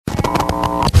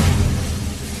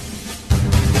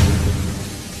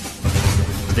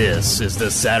This is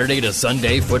the Saturday to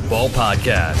Sunday Football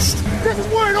Podcast. This is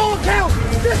where it all counts.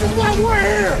 This is why we're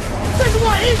here. This is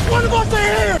why each one of us are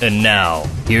here. And now,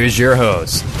 here's your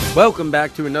host. Welcome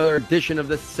back to another edition of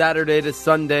the Saturday to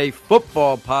Sunday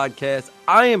Football Podcast.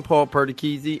 I am Paul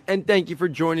Perticchese, and thank you for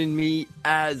joining me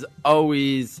as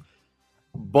always.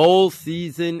 Bowl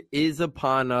season is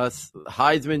upon us.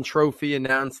 Heisman Trophy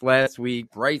announced last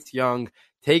week. Bryce Young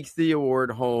takes the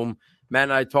award home. Matt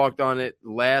and I talked on it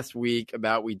last week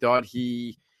about we thought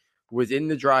he was in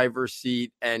the driver's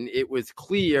seat, and it was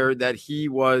clear that he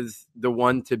was the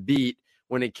one to beat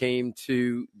when it came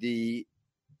to the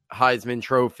Heisman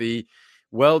Trophy.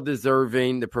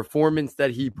 Well-deserving. The performance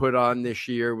that he put on this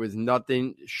year was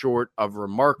nothing short of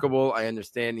remarkable. I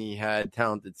understand he had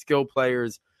talented skill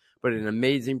players, but an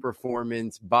amazing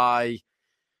performance by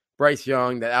Bryce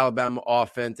Young, that Alabama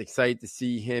offense. Excited to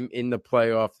see him in the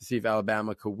playoff to see if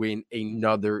Alabama could win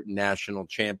another national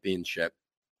championship.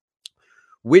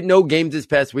 With no games this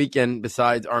past weekend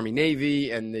besides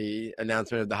Army-Navy and the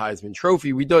announcement of the Heisman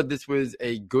Trophy, we thought this was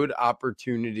a good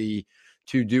opportunity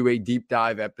to do a deep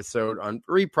dive episode on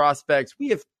three prospects. We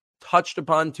have touched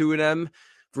upon two of them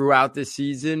throughout this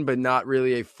season, but not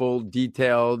really a full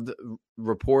detailed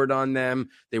report on them.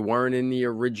 They weren't in the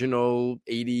original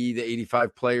 80 to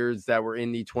 85 players that were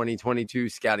in the 2022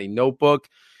 scouting notebook.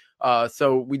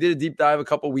 So we did a deep dive a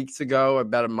couple weeks ago,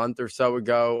 about a month or so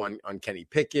ago, on Kenny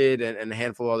Pickett and a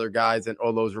handful of other guys, and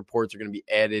all those reports are going to be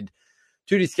added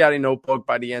to the scouting notebook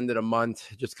by the end of the month.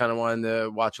 Just kind of wanted to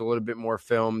watch a little bit more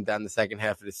film down the second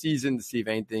half of the season to see if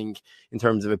anything in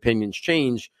terms of opinions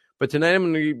change. But tonight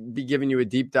I'm going to be giving you a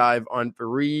deep dive on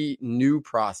three new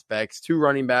prospects, two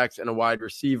running backs and a wide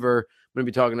receiver. I'm going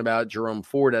to be talking about Jerome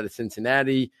Ford out of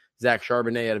Cincinnati, Zach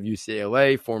Charbonnet out of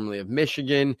UCLA, formerly of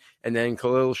Michigan, and then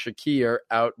Khalil Shakir,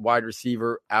 wide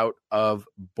receiver out of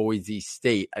Boise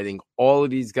State. I think all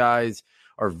of these guys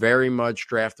are very much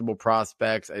draftable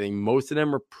prospects. I think most of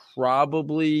them are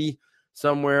probably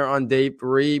somewhere on day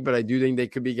 3, but I do think they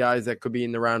could be guys that could be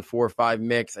in the round 4 or 5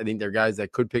 mix. I think they're guys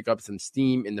that could pick up some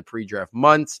steam in the pre-draft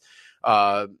months.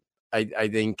 I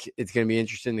think it's going to be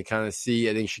interesting to kind of see.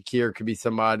 I think Shakir could be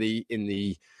somebody in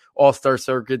the all-star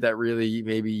circuit that really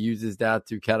maybe uses that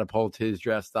to catapult his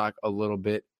draft stock a little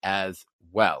bit as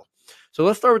well. So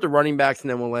let's start with the running backs, and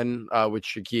then we'll end with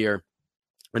Shakir.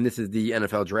 And this is the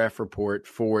NFL draft report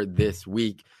for this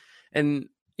week. And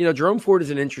you know, Jerome Ford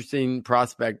is an interesting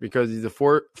prospect because he's a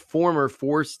former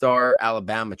 4-star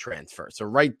Alabama transfer. So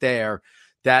right there,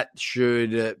 that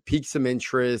should pique some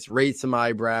interest, raise some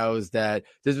eyebrows that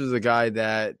this was a guy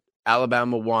that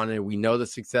Alabama wanted. We know the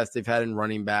success they've had in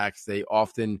running backs. They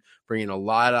often bring in a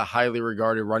lot of highly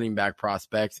regarded running back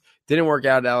prospects. Didn't work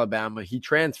out at Alabama. He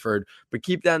transferred, but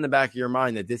keep that in the back of your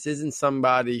mind that this isn't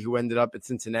somebody who ended up at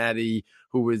Cincinnati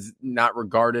who was not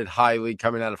regarded highly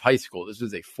coming out of high school. This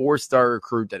was a 4-star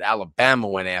recruit that Alabama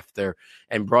went after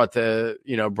and brought to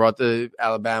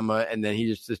Alabama, and then he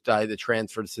just decided to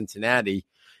transfer to Cincinnati.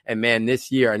 And man,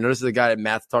 this year, I know this is a guy that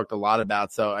Matt's talked a lot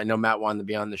about, so I know Matt wanted to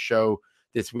be on the show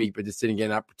this week, but just didn't get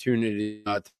an opportunity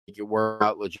to make it work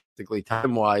out logistically,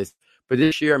 time-wise. But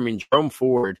this year, I mean, Jerome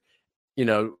Ford,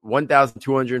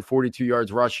 1,242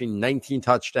 yards rushing, 19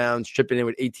 touchdowns, chipping in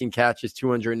with 18 catches,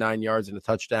 209 yards, and a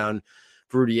touchdown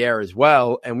through the air as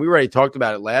well. And we already talked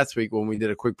about it last week when we did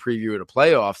a quick preview of the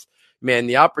playoffs. Man,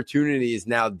 the opportunity is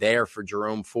now there for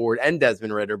Jerome Ford and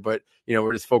Desmond Ridder, but,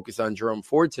 we're just focused on Jerome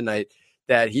Ford tonight,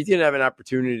 that he's going to have an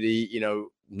opportunity,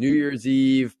 New Year's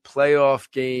Eve, playoff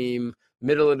game,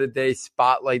 middle of the day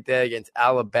spotlight day against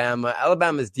Alabama.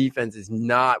 Alabama's defense is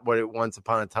not what it once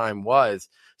upon a time was.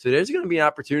 So there's going to be an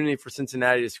opportunity for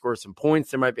Cincinnati to score some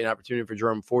points. There might be an opportunity for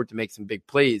Jerome Ford to make some big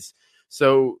plays.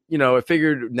 So, I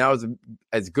figured now is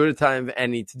as good a time as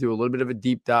any to do a little bit of a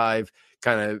deep dive,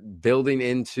 kind of building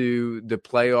into the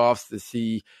playoffs to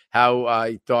see how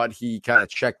I thought he kind of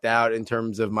checked out in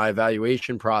terms of my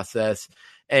evaluation process.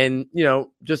 And,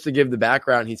 just to give the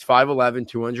background, he's 5'11",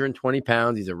 220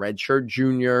 pounds. He's a redshirt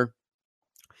junior.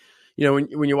 When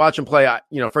you watch him play,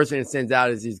 first thing that stands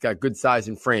out is he's got good size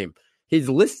and frame. His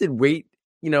listed weight,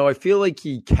 I feel like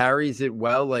he carries it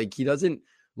well. Like, he doesn't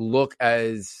look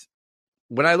as –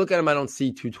 when I look at him, I don't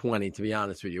see 220, to be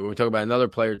honest with you. When we talk about another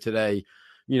player today,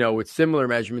 with similar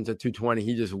measurements at 220,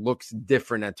 he just looks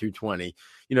different at 220.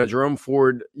 Jerome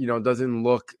Ford, doesn't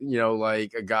look,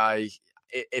 like a guy –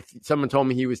 if someone told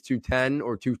me he was 210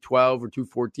 or 212 or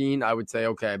 214, I would say,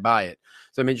 okay, I buy it.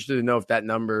 So I'm interested to know if that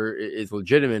number is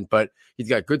legitimate, but he's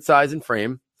got good size and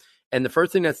frame. And the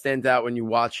first thing that stands out when you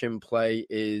watch him play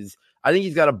is I think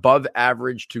he's got above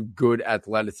average to good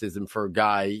athleticism for a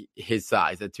guy his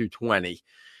size at 220.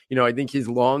 I think his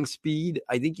long speed,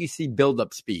 I think you see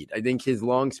build-up speed. I think his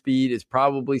long speed is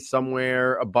probably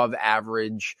somewhere above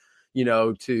average,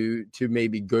 to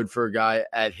maybe good for a guy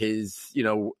at his,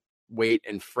 weight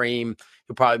and frame.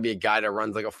 He'll probably be a guy that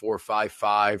runs like a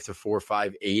 4.55 to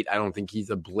 4.58. I don't think he's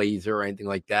a blazer or anything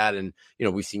like that. And,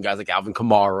 we've seen guys like Alvin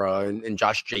Kamara and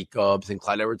Josh Jacobs and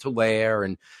Clyde Edwards-Helaire.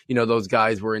 And, those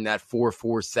guys were in that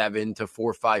 4.47 to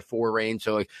 4.54 range.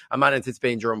 So I'm not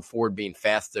anticipating Jerome Ford being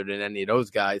faster than any of those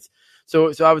guys.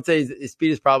 So I would say his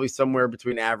speed is probably somewhere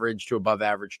between average to above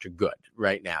average to good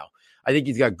right now. I think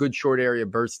he's got good short area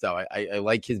bursts, though. I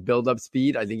like his build-up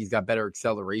speed. I think he's got better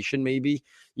acceleration, maybe,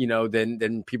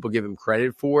 than people give him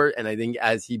credit for. And I think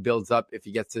as he builds up, if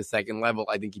he gets to the second level,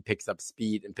 I think he picks up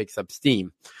speed and picks up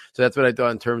steam. So that's what I thought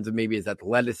in terms of maybe his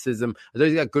athleticism. I thought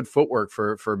he's got good footwork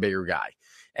for a bigger guy.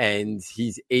 And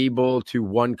he's able to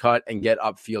one cut and get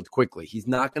upfield quickly. He's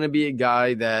not going to be a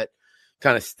guy that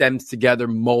kind of stems together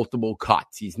multiple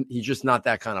cuts. He's just not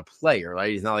that kind of player,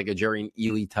 right? He's not like a Jerry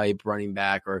Ely type running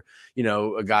back or,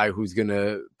 a guy who's going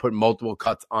to put multiple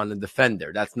cuts on a defender.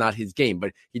 That's not his game,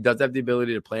 but he does have the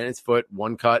ability to plant his foot,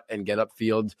 one cut, and get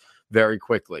upfield very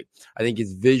quickly. I think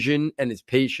his vision and his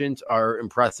patience are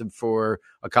impressive for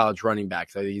a college running back.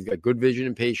 So I think he's got good vision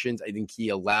and patience. I think he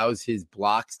allows his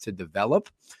blocks to develop.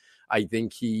 I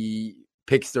think he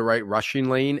picks the right rushing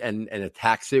lane and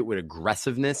attacks it with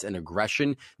aggressiveness and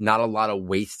aggression, not a lot of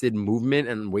wasted movement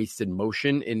and wasted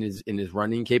motion in his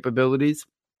running capabilities.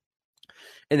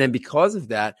 And then because of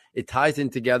that, it ties in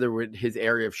together with his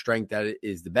area of strength that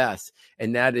is the best.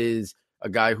 And that is a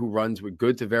guy who runs with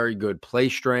good to very good play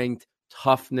strength,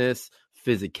 toughness,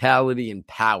 physicality, and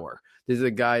power. This is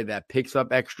a guy that picks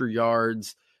up extra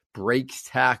yards, breaks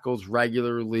tackles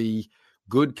regularly,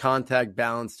 good contact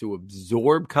balance to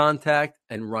absorb contact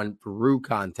and run through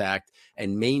contact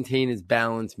and maintain his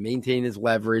balance, maintain his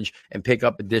leverage, and pick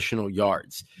up additional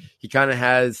yards. He kind of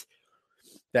has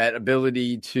that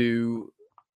ability to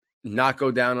not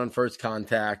go down on first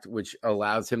contact, which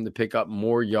allows him to pick up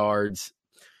more yards.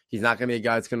 He's not going to be a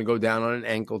guy that's going to go down on an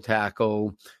ankle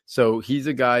tackle. So he's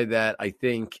a guy that I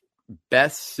think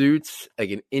best suits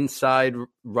like an inside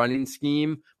running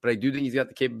scheme, but I do think he's got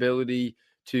the capability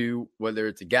to, whether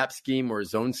it's a gap scheme or a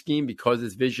zone scheme, because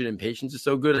his vision and patience is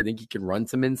so good, I think he can run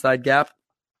some inside gap.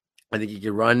 I think he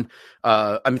can run,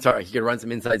 he can run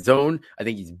some inside zone. I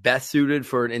think he's best suited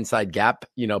for an inside gap,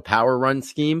 power run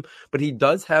scheme, but he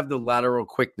does have the lateral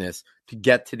quickness to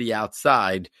get to the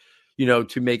outside,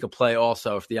 to make a play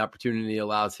also if the opportunity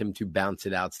allows him to bounce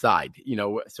it outside,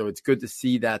 so it's good to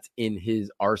see that's in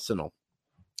his arsenal.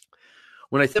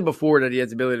 When I said before that he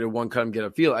has the ability to one cut and get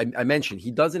upfield, I mentioned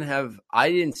he doesn't have,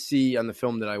 I didn't see on the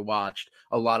film that I watched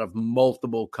a lot of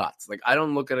multiple cuts. Like I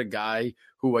don't look at a guy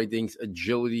who I think's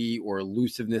agility or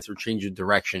elusiveness or change of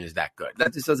direction is that good.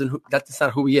 That's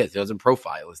not who he is. He doesn't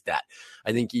profile as that.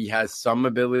 I think he has some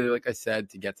ability, like I said,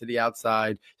 to get to the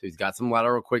outside. So he's got some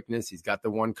lateral quickness. He's got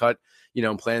the one cut,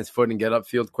 and plant his foot and get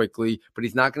upfield quickly. But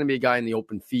he's not going to be a guy in the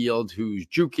open field who's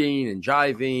juking and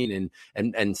jiving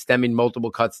and stemming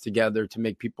multiple cuts together to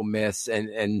make people miss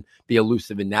and be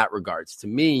elusive in that regards. To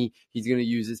me, he's going to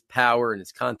use his power and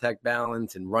his contact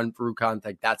balance and run through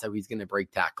contact. That's how he's going to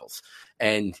break tackles.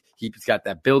 And he's got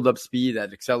that build-up speed,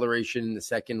 that acceleration in the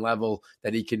second level,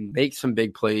 that he can make some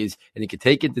big plays and he can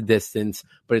take it the distance,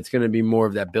 but it's going to be more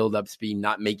of that build-up speed,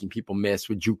 not making people miss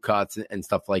with juke cuts and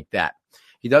stuff like that.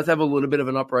 He does have a little bit of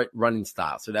an upright running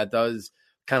style, so that does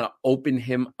kind of open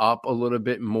him up a little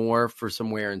bit more for some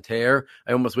wear and tear.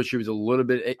 I almost wish he was a little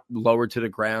bit lower to the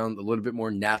ground, a little bit more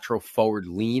natural forward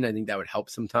lean. I think that would help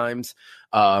sometimes.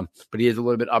 But he is a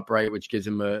little bit upright, which gives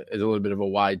him a little bit of a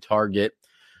wide target.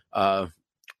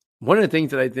 One of the things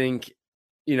that I think,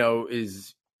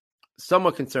 is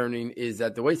somewhat concerning is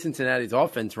that the way Cincinnati's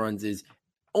offense runs is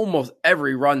almost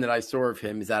every run that I saw of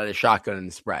him is out of a shotgun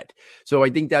and spread. So I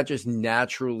think that just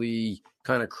naturally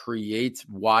kind of creates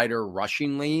wider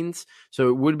rushing lanes. So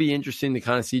it would be interesting to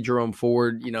kind of see Jerome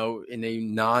Ford, in a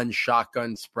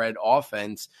non-shotgun spread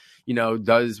offense,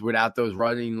 does without those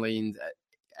running lanes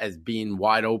as being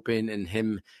wide open and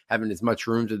him having as much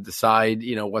room to decide,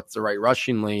 what's the right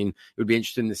rushing lane. It would be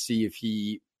interesting to see if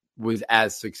he was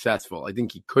as successful. I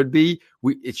think he could be.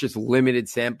 It's just limited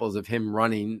samples of him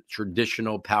running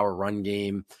traditional power run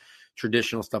game,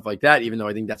 traditional stuff like that, even though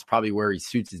I think that's probably where he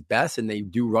suits his best. And they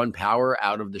do run power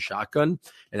out of the shotgun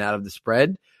and out of the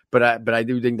spread. But I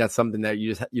do think that's something that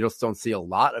you just don't see a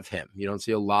lot of him. You don't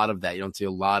see a lot of that. You don't see a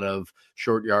lot of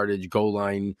short yardage, goal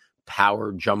line,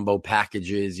 power jumbo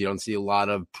packages. You don't see a lot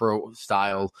of pro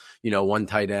style, one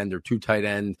tight end or two tight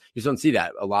end. You just don't see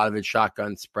that. A lot of it's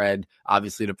shotgun spread.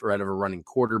 Obviously, the threat of a running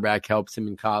quarterback helps him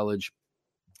in college.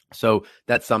 So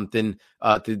that's something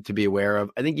to be aware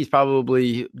of. I think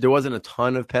there wasn't a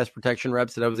ton of pass protection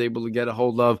reps that I was able to get a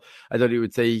hold of. I thought he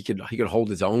would say he could hold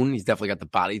his own. He's definitely got the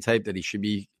body type that he should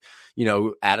be,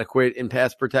 adequate in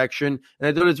pass protection. And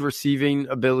I thought his receiving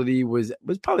ability was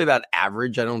probably about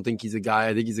average. I think he's a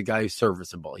guy who's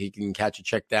serviceable. He can catch a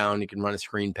check down. He can run a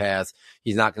screen pass.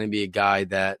 He's not going to be a guy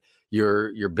that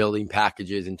you're building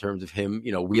packages in terms of him,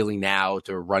 wheeling out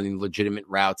or running legitimate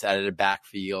routes out of the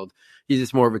backfield. He's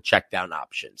just more of a check down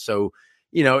option. So,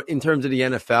 in terms of the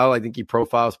NFL, I think he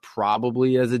profiles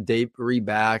probably as a day three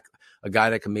back, a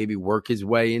guy that can maybe work his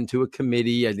way into a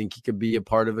committee. I think he could be a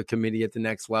part of a committee at the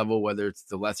next level, whether it's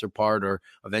the lesser part or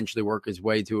eventually work his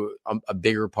way to a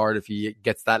bigger part if he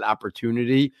gets that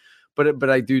opportunity. But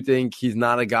I do think he's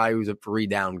not a guy who's a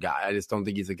 3-down guy. I just don't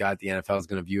think he's a guy that the NFL is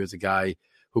going to view as a guy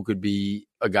who could be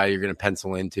a guy you're going to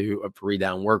pencil into a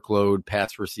 3-down workload,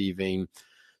 pass receiving.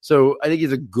 So I think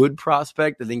he's a good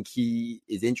prospect. I think he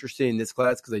is interested in this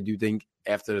class because I do think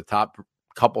after the top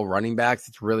couple running backs,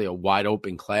 it's really a wide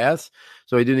open class.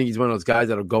 So I do think he's one of those guys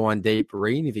that'll go on day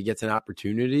three. And if he gets an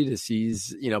opportunity to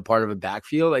seize, part of a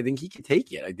backfield, I think he can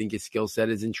take it. I think his skill set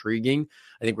is intriguing.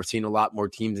 I think we're seeing a lot more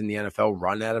teams in the NFL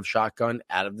run out of shotgun,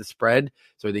 out of the spread.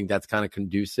 So I think that's kind of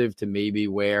conducive to maybe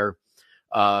where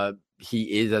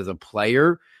he is as a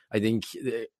player. I think,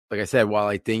 like I said, while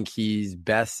I think he's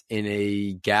best in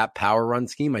a gap power run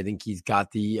scheme, I think he's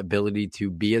got the ability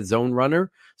to be a zone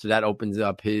runner. So that opens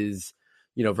up his,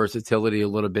 versatility a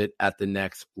little bit at the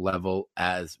next level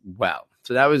as well.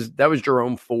 So that was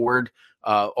Jerome Ford.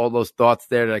 All those thoughts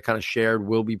there that I kind of shared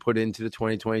will be put into the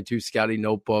 2022 Scouting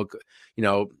Notebook.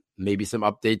 Maybe some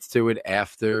updates to it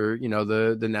after,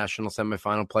 the national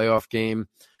semifinal playoff game.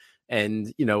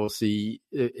 And, we'll see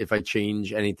if I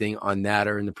change anything on that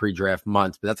or in the pre-draft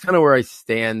months. But that's kind of where I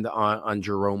stand on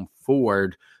Jerome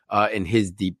Ford in his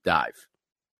deep dive.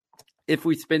 If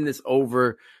we spin this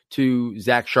over to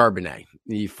Zach Charbonnet,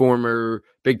 the former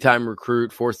big-time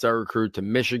recruit, 4-star recruit to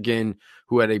Michigan,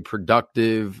 who had a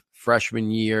productive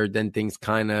freshman year, then things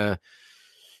kind of,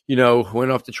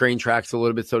 went off the train tracks a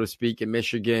little bit, so to speak, in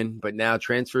Michigan, but now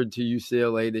transferred to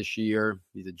UCLA this year.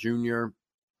 He's a junior.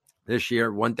 This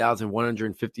year,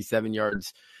 1,157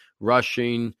 yards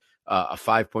rushing, a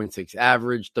 5.6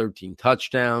 average, 13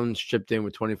 touchdowns, chipped in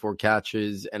with 24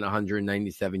 catches and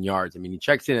 197 yards. I mean, he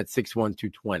checks in at 6'1",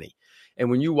 220. And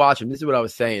when you watch him, this is what I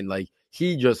was saying, like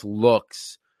he just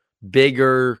looks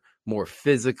bigger, more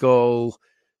physical.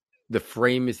 The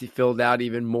frame is filled out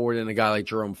even more than a guy like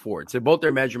Jerome Ford. So both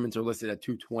their measurements are listed at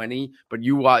 220, but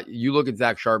you look at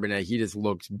Zach Charbonnet, he just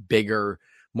looks bigger,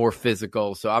 more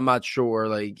physical. So I'm not sure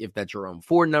if that Jerome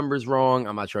Ford number's wrong.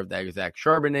 I'm not sure if that Zach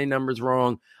Charbonnet number's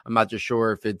wrong. I'm not just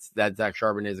sure if it's that Zach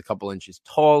Charbonnet is a couple inches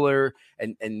taller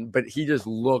but he just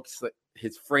looks like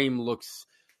his frame looks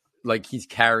like he's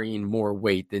carrying more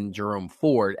weight than Jerome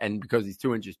Ford. And because he's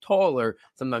 2 inches taller,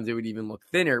 sometimes it would even look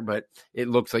thinner, but it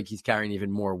looks like he's carrying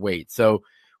even more weight. So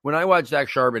when I watch Zach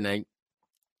Charbonnet,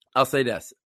 I'll say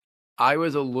this. I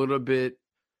was a little bit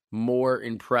more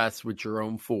impressed with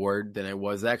Jerome Ford than I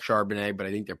was Zach Charbonnet, but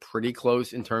I think they're pretty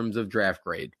close in terms of draft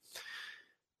grade.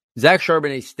 Zach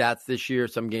Charbonnet's stats this year,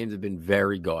 some games have been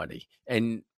very gaudy.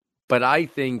 But I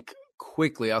think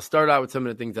quickly, I'll start out with some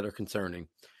of the things that are concerning.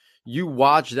 You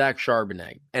watch Zach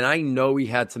Charbonnet, and I know he's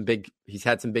had some big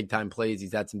time plays,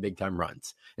 he's had some big time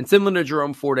runs. And similar to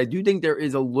Jerome Ford, I do think there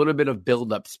is a little bit of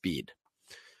build-up speed.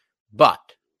 But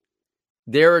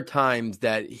there are times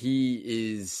that he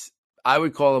is, I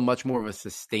would call him much more of a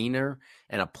sustainer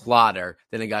and a plotter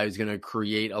than a guy who's going to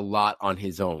create a lot on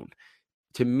his own.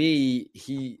 To me,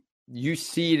 you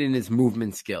see it in his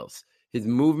movement skills. His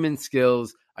movement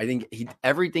skills, I think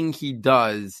everything he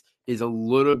does is a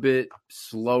little bit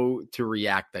slow to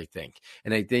react, I think.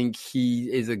 And I think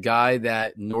he is a guy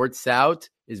that north-south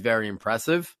is very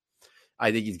impressive.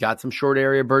 I think he's got some short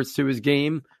area bursts to his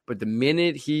game, but the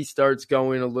minute he starts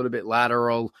going a little bit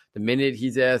lateral, the minute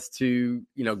he's asked to,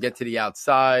 get to the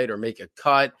outside or make a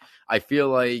cut, I feel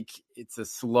like it's a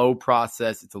slow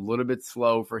process. It's a little bit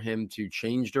slow for him to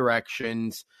change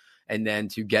directions and then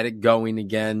to get it going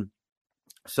again.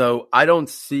 So I don't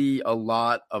see a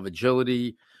lot of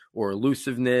agility or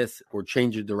elusiveness or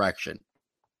change of direction.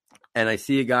 And I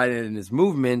see a guy that in his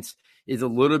movements is a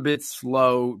little bit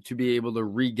slow to be able to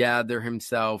regather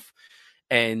himself.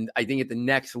 And I think at the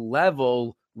next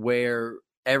level where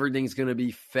everything's going to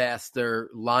be faster,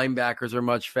 linebackers are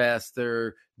much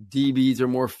faster, DBs are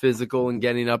more physical and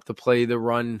getting up to play the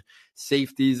run,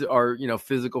 safeties are,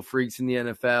 physical freaks in the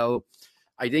NFL.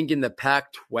 I think in the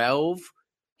Pac-12,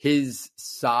 his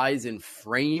size and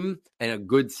frame and a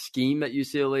good scheme that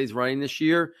UCLA is running this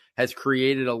year has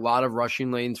created a lot of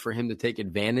rushing lanes for him to take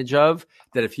advantage of,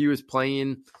 that if he was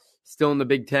playing still in the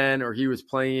Big Ten or he was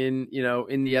playing,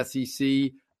 in the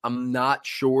SEC, I'm not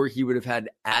sure he would have had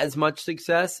as much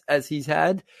success as he's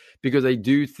had, because I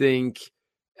do think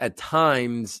at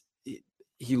times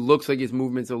he looks like his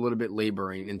movement's a little bit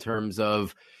laboring in terms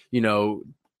of,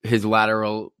 his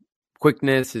lateral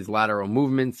quickness, his lateral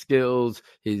movement skills,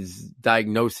 his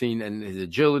diagnosing and his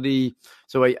agility.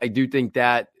 So I do think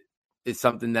that is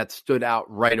something that stood out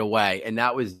right away. And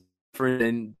that was different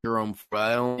than Jerome Ford.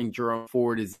 I don't think Jerome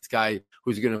Ford is this guy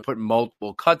who's going to put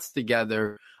multiple cuts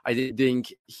together. I did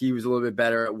think he was a little bit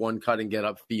better at one cut and get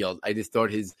upfield. I just thought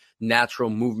his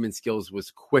natural movement skills was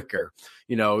quicker,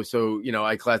 So,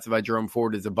 I classify Jerome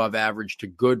Ford as above average to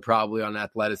good probably on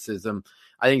athleticism.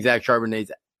 I think Zach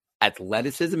Charbonnet's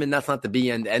athleticism, and that's not the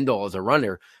be end all as a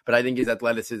runner, but I think his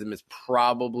athleticism is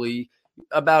probably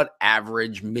about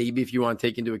average. Maybe if you want to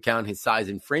take into account his size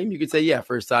and frame, you could say, yeah,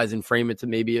 for his size and frame, it's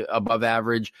maybe above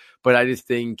average. But I just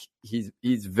think he's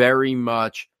very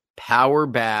much power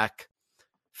back,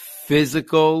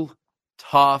 physical,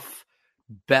 tough,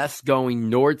 best going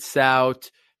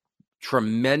north-south,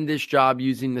 tremendous job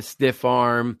using the stiff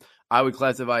arm. I would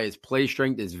classify his play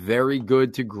strength as very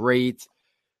good to great.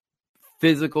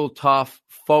 Physical, tough,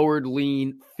 forward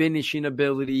lean, finishing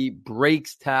ability,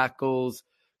 breaks tackles,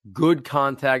 good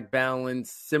contact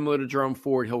balance, similar to Jerome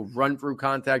Ford. He'll run through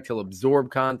contact. He'll absorb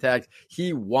contact.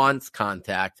 He wants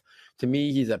contact. To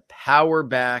me, he's a power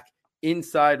back,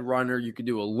 inside runner. You could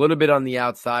do a little bit on the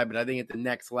outside, but I think at the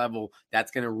next level,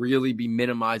 that's going to really be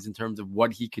minimized in terms of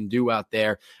what he can do out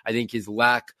there. I think his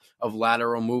lack of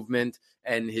lateral movement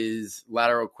and his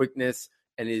lateral quickness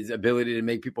and his ability to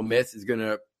make people miss is going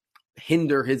to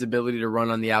hinder his ability to run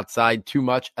on the outside too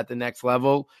much at the next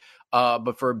level.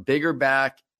 But for a bigger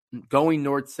back, going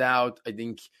north-south, I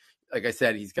think, like I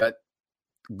said, he's got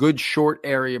good short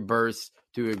area bursts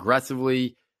to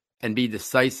aggressively and be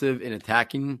decisive in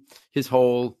attacking his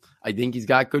hole. I think he's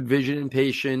got good vision and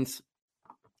patience.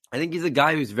 I think he's a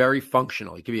guy who's very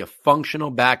functional. He could be a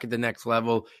functional back at the next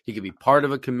level. He could be part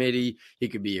of a committee. He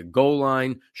could be a goal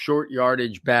line, short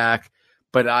yardage back.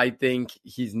 But I think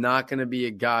he's not going to be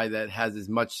a guy that has as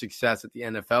much success at the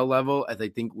NFL level as I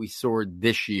think we saw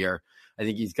this year. I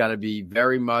think he's got to be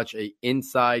very much a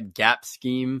inside gap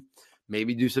scheme,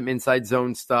 maybe do some inside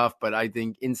zone stuff, but I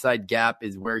think inside gap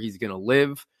is where he's going to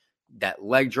live. That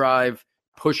leg drive,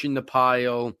 pushing the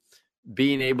pile,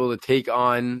 being able to take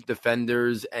on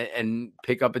defenders and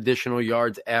pick up additional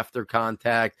yards after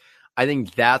contact. I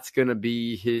think that's going to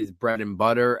be his bread and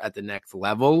butter at the next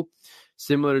level.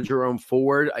 Similar to Jerome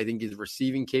Ford, I think his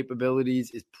receiving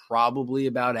capabilities is probably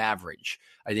about average.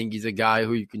 I think he's a guy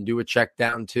who you can do a check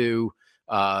down to,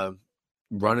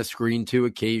 run a screen to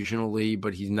occasionally,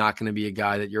 but he's not going to be a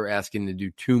guy that you're asking to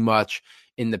do too much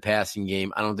in the passing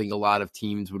game. I don't think a lot of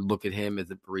teams would look at him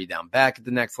as a 3-down back at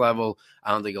the next level.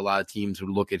 I don't think a lot of teams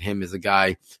would look at him as a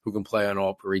guy who can play on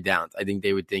all 3 downs. I think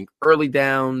they would think early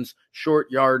downs,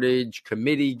 short yardage,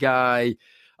 committee guy,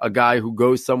 a guy who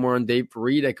goes somewhere on day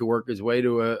 3 that could work his way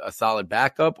to a solid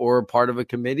backup or a part of a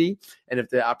committee. And if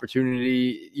the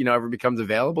opportunity, ever becomes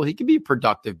available, he could be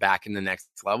productive back in the next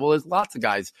level. There's lots of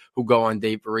guys who go on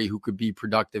day 3 who could be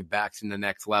productive backs in the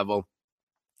next level.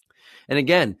 And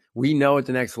again, we know at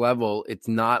the next level, it's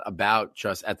not about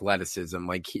just athleticism.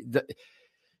 Like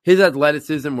his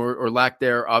athleticism or lack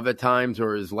thereof at times,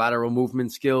 or his lateral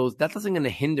movement skills, that doesn't going to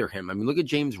hinder him. I mean, look at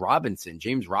James Robinson.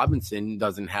 James Robinson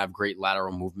doesn't have great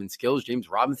lateral movement skills. James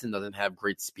Robinson doesn't have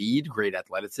great speed, great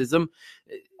athleticism.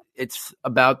 It's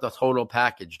about the total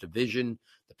package, the vision,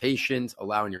 the patience,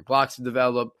 allowing your blocks to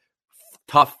develop,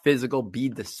 tough physical, be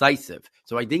decisive.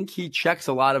 So I think he checks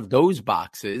a lot of those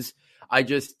boxes. I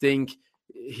just think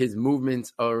his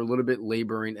movements are a little bit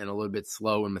laboring and a little bit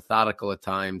slow and methodical at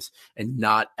times, and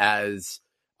not as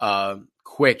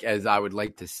quick as I would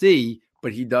like to see.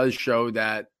 But he does show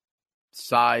that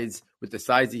size, with the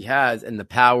size he has and the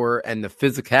power and the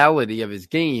physicality of his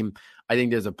game. I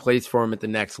think there's a place for him at the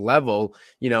next level,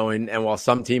 and while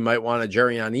some team might want a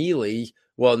Jerrion Ealy,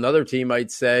 well, another team might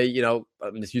say,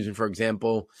 I'm just using, for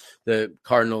example, the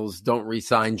Cardinals don't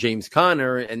re-sign James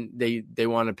Conner and they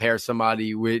want to pair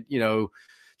somebody with,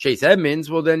 Chase Edmonds.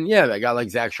 Well, then, yeah, a guy like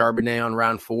Zach Charbonnet on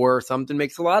round 4 or something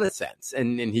makes a lot of sense.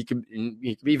 And he could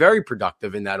be very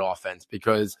productive in that offense,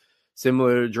 because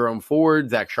similar to Jerome Ford,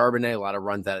 Zach Charbonnet, a lot of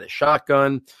runs out of the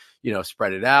shotgun,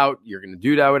 spread it out. You're going to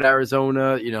do that with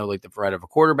Arizona, like the threat of a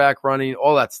quarterback running,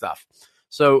 all that stuff.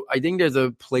 So I think there's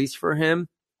a place for him.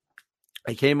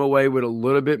 I came away with a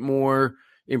little bit more,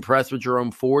 impressed with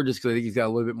Jerome Ford just because I think he's got a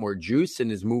little bit more juice,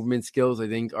 and his movement skills, I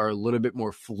think, are a little bit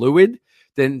more fluid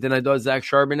than I thought Zach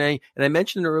Charbonnet. And I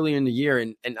mentioned it earlier in the year,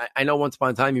 and I know once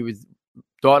upon a time he was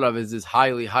thought of as this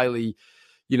highly,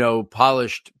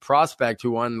 polished prospect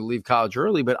who wanted to leave college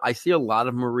early, but I see a lot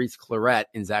of Maurice Clarett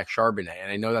in Zach Charbonnet.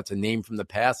 And I know that's a name from the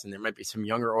past, and there might be some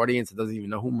younger audience that doesn't even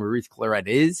know who Maurice Clarett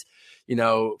is,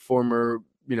 former,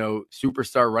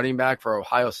 superstar running back for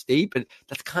Ohio State. But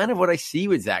that's kind of what I see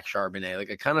with Zach Charbonnet.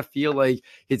 Like, I kind of feel like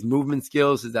his movement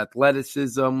skills, his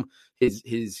athleticism,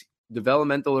 his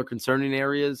developmental or concerning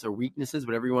areas or weaknesses,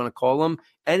 whatever you want to call them,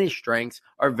 and his strengths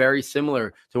are very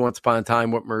similar to once upon a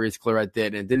time what Maurice Clarett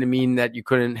did. And it didn't mean that you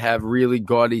couldn't have really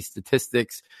gaudy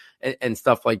statistics and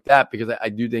stuff like that, because I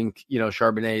do think,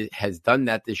 Charbonnet has done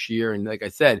that this year. And like I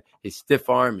said, his stiff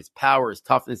arm, his power, his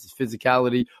toughness, his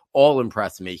physicality, all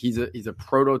impress me. He's a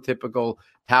prototypical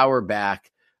power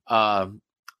back.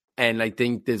 And I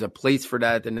think there's a place for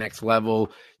that at the next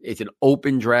level. It's an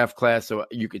open draft class, so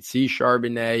you could see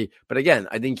Charbonnet. But again,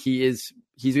 I think he's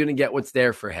going to get what's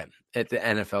there for him at the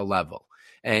NFL level.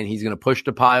 And he's going to push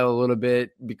the pile a little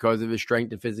bit because of his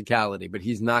strength and physicality. But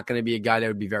he's not going to be a guy that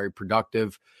would be very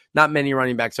productive. Not many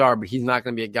running backs are, but he's not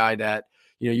going to be a guy that,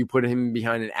 you put him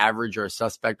behind an average or a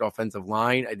suspect offensive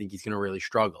line. I think he's going to really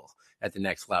struggle at the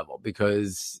next level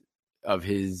because of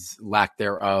his lack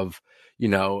thereof,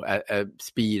 at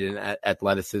speed and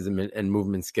athleticism and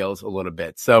movement skills a little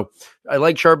bit. So I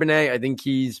like Charbonnet. I think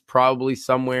he's probably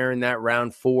somewhere in that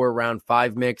round 4, round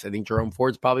 5 mix. I think Jerome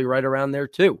Ford's probably right around there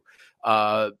too.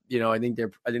 I think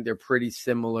they're pretty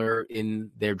similar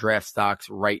in their draft stocks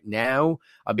right now.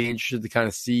 I'll be interested to kind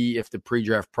of see if the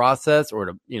pre-draft process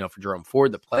or for Jerome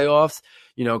Ford, the playoffs,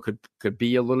 could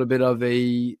be a little bit of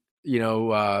a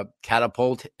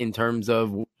catapult in terms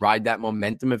of ride that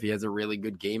momentum. If he has a really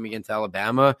good game against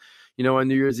Alabama, on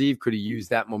New Year's Eve, could he use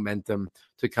that momentum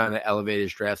to kind of elevate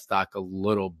his draft stock a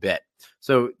little bit?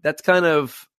 So that's kind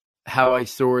of how I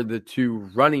saw the two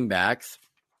running backs.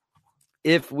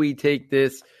 If we take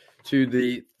this to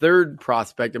the third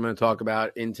prospect I'm going to talk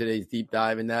about in today's deep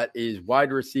dive, and that is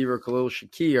wide receiver Khalil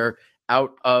Shakir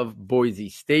out of Boise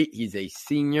State. He's a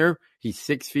senior. He's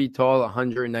 6 feet tall,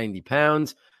 190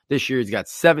 pounds. This year, he's got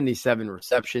 77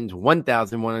 receptions,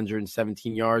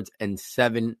 1,117 yards, and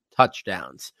 7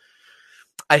 touchdowns.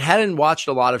 I hadn't watched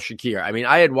a lot of Shakir. I mean,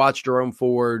 I had watched Jerome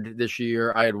Ford this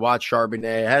year. I had watched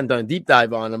Charbonnet. I hadn't done a deep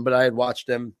dive on him, but I had watched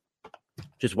them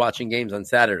just watching games on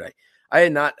Saturday. I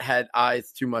had not had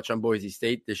eyes too much on Boise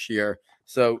State this year.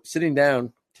 So sitting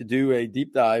down to do a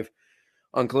deep dive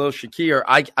on Khalil Shakir,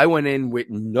 I went in with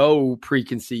no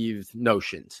preconceived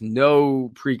notions,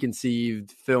 no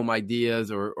preconceived film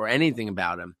ideas or anything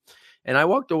about him. And I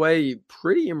walked away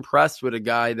pretty impressed with a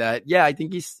guy that, I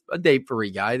think he's a day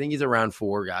 3 guy. I think he's a round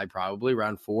 4 guy, probably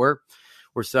round 4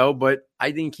 or so. But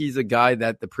I think he's a guy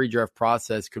that the pre-draft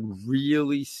process could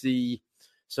really see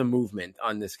some movement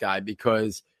on this guy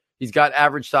because he's got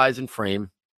average size and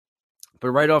frame. But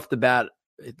right off the bat,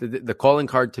 the calling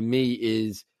card to me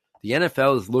is the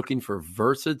NFL is looking for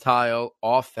versatile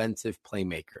offensive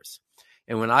playmakers.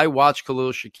 And when I watch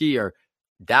Khalil Shakir,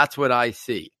 that's what I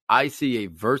see. I see a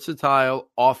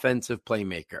versatile offensive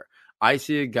playmaker. I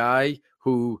see a guy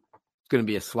who's going to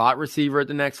be a slot receiver at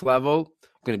the next level,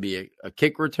 going to be a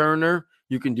kick returner.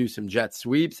 You can do some jet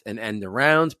sweeps and end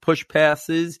arounds, push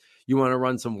passes. You want to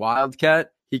run some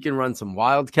wildcat, he can run some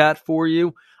wildcat for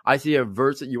you. I see a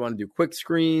you want to do quick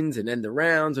screens and end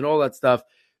arounds and all that stuff.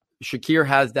 Shakir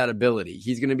has that ability.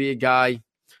 He's going to be a guy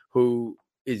who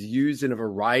is used in a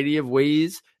variety of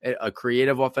ways. A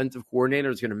creative offensive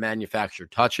coordinator is going to manufacture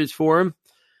touches for him.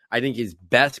 I think his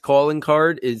best calling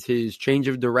card is his change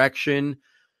of direction,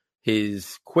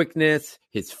 his quickness,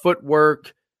 his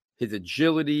footwork, his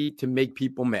agility to make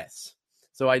people miss.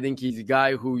 So I think he's a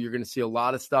guy who you're going to see a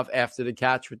lot of stuff after the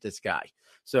catch with this guy.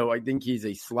 So I think he's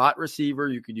a slot receiver.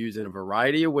 You could use it in a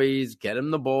variety of ways, get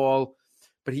him the ball,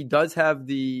 but he does have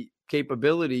the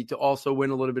capability to also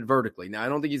win a little bit vertically. Now, I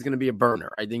don't think he's going to be a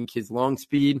burner. I think his long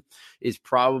speed is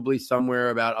probably somewhere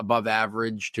about above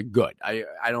average to good. I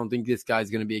don't think this guy's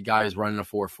going to be a guy who's running a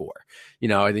 4.4.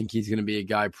 I think he's going to be a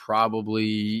guy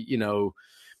probably,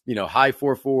 high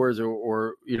 4.4s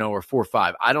or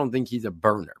 4.5. I don't think he's a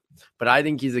burner, but I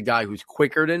think he's a guy who's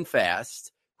quicker than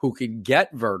fast, who could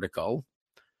get vertical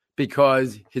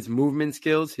because his movement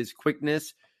skills, his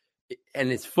quickness, and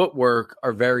his footwork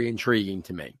are very intriguing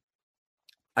to me.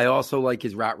 I also like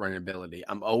his route running ability.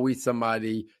 I'm always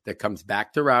somebody that comes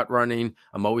back to route running.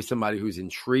 I'm always somebody who's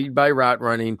intrigued by route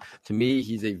running. To me,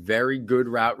 he's a very good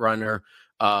route runner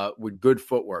with good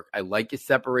footwork. I like his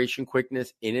separation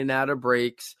quickness in and out of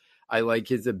breaks. I like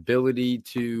his ability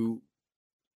to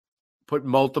put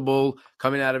multiple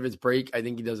coming out of his break. I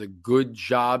think he does a good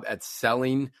job at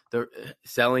selling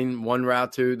one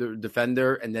route to the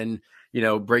defender and then,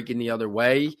 breaking the other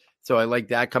way. So I like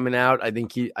that coming out. I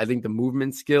think the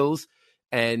movement skills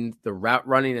and the route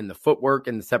running and the footwork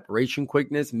and the separation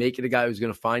quickness make it a guy who's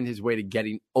going to find his way to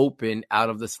getting open out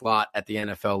of the slot at the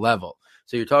NFL level.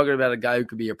 So you're talking about a guy who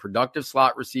could be a productive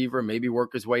slot receiver, maybe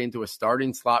work his way into a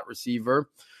starting slot receiver,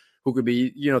 who could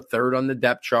be, third on the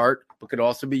depth chart, but could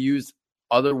also be used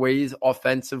other ways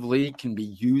offensively, can be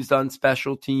used on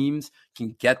special teams,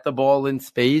 can get the ball in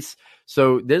space.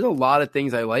 So there's a lot of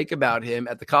things I like about him.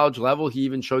 At the college level, he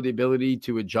even showed the ability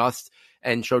to adjust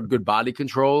and showed good body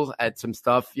control at some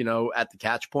stuff, at the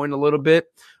catch point a little bit.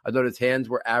 I thought his hands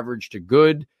were average to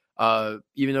good.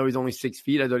 Even though he's only 6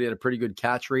 feet, I thought he had a pretty good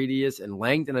catch radius and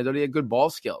length, and I thought he had good ball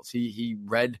skills. He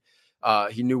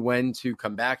knew when to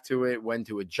come back to it, when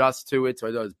to adjust to it. So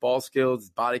I thought his ball skills, his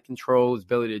body control, his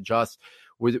ability to adjust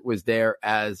was there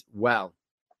as well.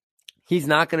 He's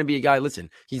not going to be a guy,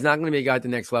 he's not going to be a guy at the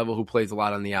next level who plays a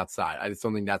lot on the outside. I just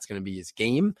don't think that's going to be his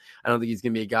game. I don't think he's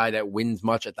going to be a guy that wins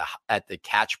much at the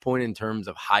catch point in terms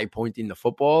of high pointing the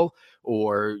football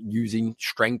or using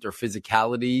strength or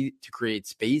physicality to create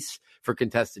space for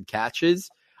contested catches.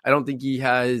 I don't think he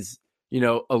has,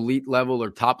 elite level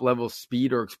or top level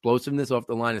speed or explosiveness off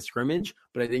the line of scrimmage,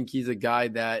 but I think he's a guy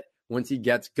that once he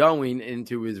gets going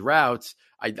into his routes,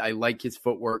 I like his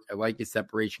footwork. I like his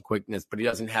separation quickness, but he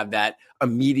doesn't have that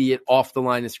immediate off the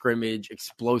line of scrimmage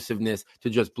explosiveness to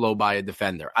just blow by a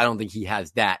defender. I don't think he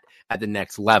has that at the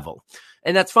next level.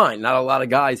 And that's fine. Not a lot of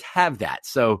guys have that.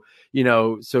 So,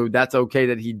 so that's okay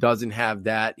that he doesn't have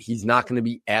that. He's not going to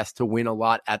be asked to win a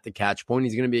lot at the catch point.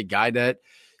 He's going to be a guy that,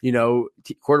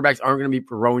 quarterbacks aren't going to be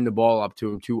throwing the ball up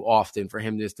to him too often for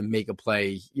him just to make a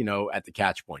play, at the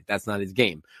catch point. That's not his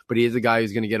game. But he is a guy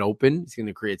who's going to get open. He's going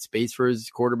to create space for his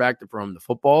quarterback to throw him the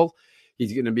football.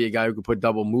 He's going to be a guy who can put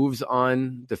double moves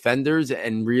on defenders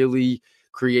and really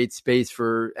create space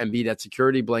for and be that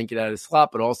security blanket at his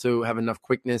slot, but also have enough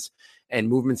quickness and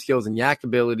movement skills and yak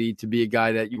ability to be a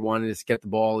guy that you want to just get the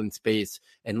ball in space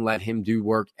and let him do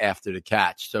work after the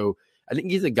catch. So I think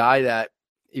he's a guy that,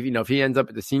 if he ends up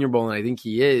at the Senior Bowl, and I think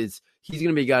he is, he's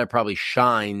going to be a guy that probably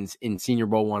shines in Senior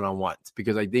Bowl one-on-ones,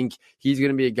 because I think he's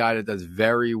going to be a guy that does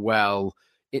very well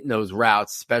in those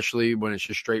routes, especially when it's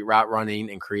just straight route running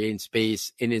and creating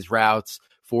space in his routes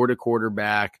for the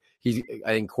quarterback. I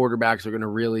think quarterbacks are going to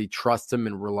really trust him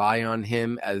and rely on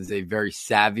him as a very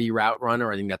savvy route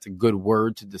runner. I think that's a good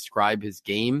word to describe his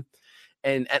game.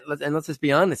 And let's just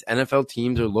be honest, NFL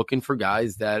teams are looking for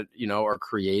guys that, are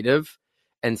creative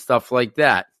and stuff like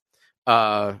that.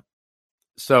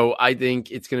 So I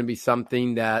think it's going to be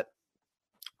something that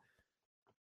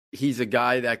he's a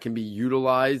guy that can be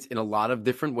utilized in a lot of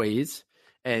different ways.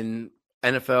 And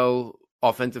NFL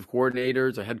offensive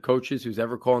coordinators or head coaches who's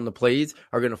ever calling the plays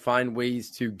are going to find ways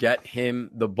to get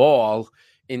him the ball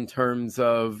in terms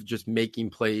of just making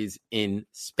plays in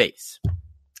space.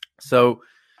 So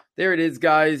there it is,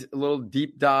 guys. A little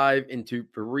deep dive into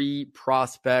 3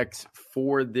 prospects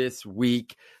for this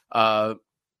week. I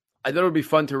thought it would be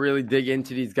fun to really dig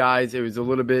into these guys. It was a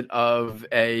little bit of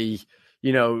a,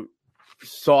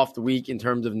 soft week in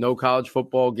terms of no college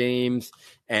football games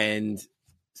and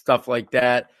stuff like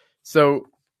that. So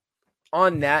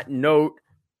on that note,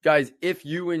 guys, if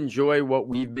you enjoy what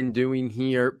we've been doing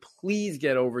here, please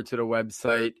get over to the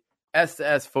website.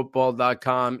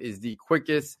 ssfootball.com is the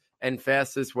quickest and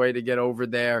fastest way to get over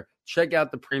there. Check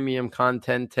out the premium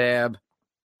content tab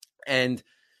and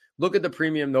look at the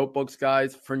premium notebooks,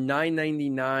 guys. For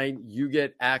 $9.99, you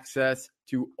get access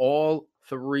to all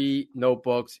 3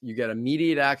 notebooks. You get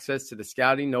immediate access to the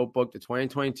Scouting Notebook, the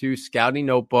 2022 Scouting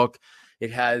Notebook.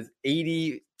 It has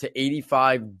 80 to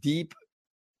 85 deep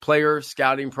player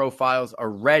scouting profiles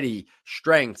already,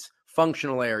 strengths,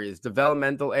 functional areas,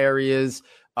 developmental areas,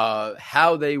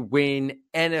 how they win,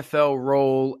 NFL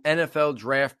role, NFL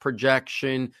draft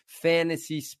projection,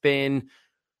 fantasy spin.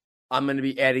 I'm going to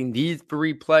be adding these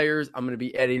 3 players. I'm going to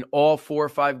be adding all 4 or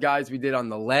 5 guys we did on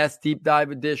the last deep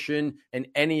dive edition and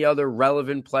any other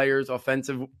relevant players,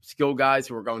 offensive skill guys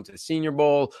who are going to the Senior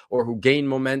Bowl or who gain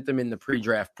momentum in the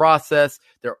pre-draft process.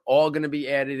 They're all going to be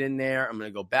added in there. I'm going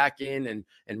to go back in and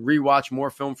rewatch more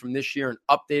film from this year and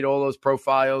update all those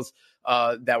profiles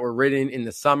that were written in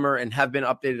the summer and have been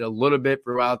updated a little bit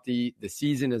throughout the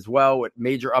season as well, with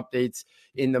major updates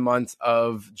in the months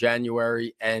of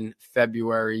January and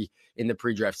February in the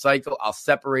pre-draft cycle. I'll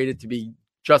separate it to be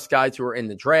just guys who are in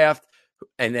the draft,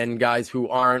 and then guys who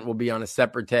aren't will be on a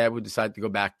separate tab who decide to go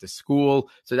back to school.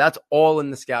 So that's all in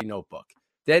the Scouting Notebook.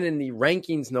 Then in the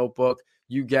rankings notebook,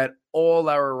 you get all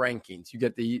our rankings. You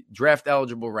get the draft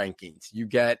eligible rankings. You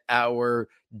get our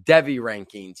Devy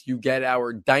rankings. You get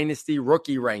our dynasty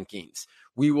rookie rankings.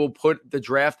 We will put the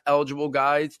draft eligible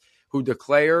guys who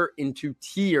declare into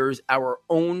tiers, our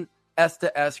own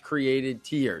S-to-S created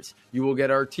tiers. You will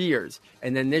get our tiers.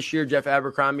 And then this year, Jeff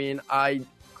Abercrombie and I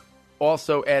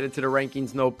also added to the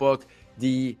rankings notebook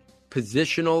the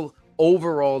positional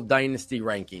overall dynasty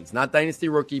rankings, not dynasty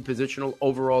rookie, positional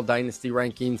overall dynasty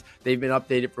rankings. They've been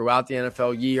updated throughout the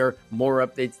NFL year. More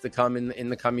updates to come in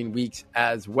the coming weeks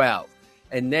as well.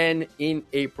 And then in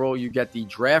April, you get the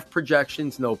draft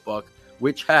projections notebook,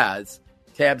 which has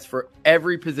tabs for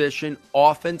every position,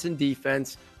 offense and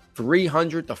defense,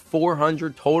 300 to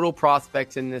 400 total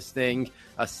prospects in this thing,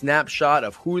 a snapshot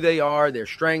of who they are, their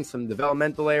strengths, some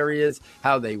developmental areas,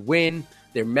 how they win,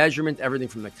 their measurements, everything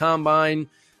from the combine,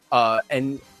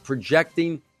 and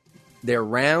projecting their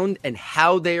round and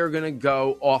how they are going to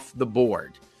go off the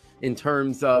board in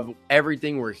terms of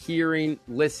everything we're hearing,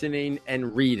 listening,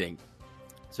 and reading.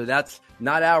 So that's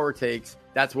not our takes.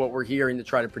 That's what we're hearing to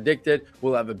try to predict it.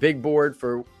 We'll have a big board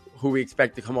for who we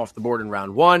expect to come off the board in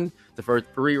round 1, the first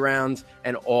 3 rounds,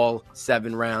 and all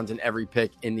 7 rounds and every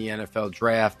pick in the NFL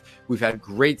draft. We've had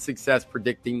great success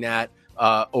predicting that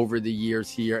over the years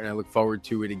here, and I look forward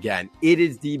to it again. It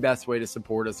is the best way to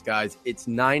support us, guys. It's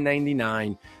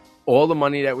 $9.99. All the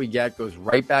money that we get goes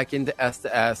right back into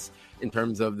S-to-S in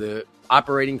terms of the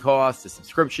operating costs, the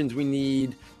subscriptions we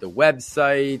need, the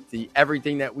website, the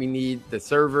everything that we need, the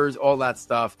servers, all that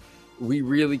stuff. We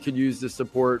really could use the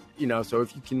support, so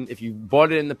if you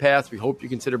bought it in the past, we hope you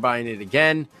consider buying it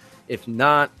again. If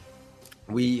not,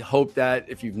 we hope that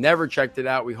if you've never checked it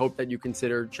out, we hope that you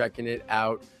consider checking it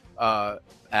out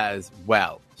as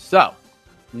well. So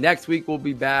next week we'll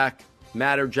be back.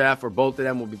 Matt or Jeff or both of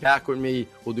them will be back with me.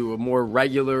 We'll do a more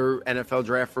regular NFL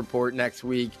draft report next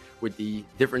week with the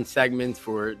different segments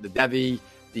for the Devy,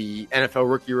 the NFL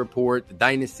rookie report, the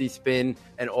dynasty spin,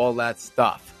 and all that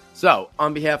stuff. So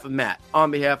on behalf of Matt,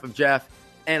 on behalf of Jeff,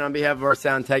 and on behalf of our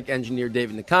sound tech engineer,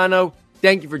 David Nicano,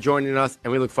 thank you for joining us,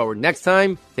 and we look forward next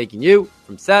time taking you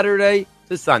from Saturday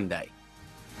to Sunday.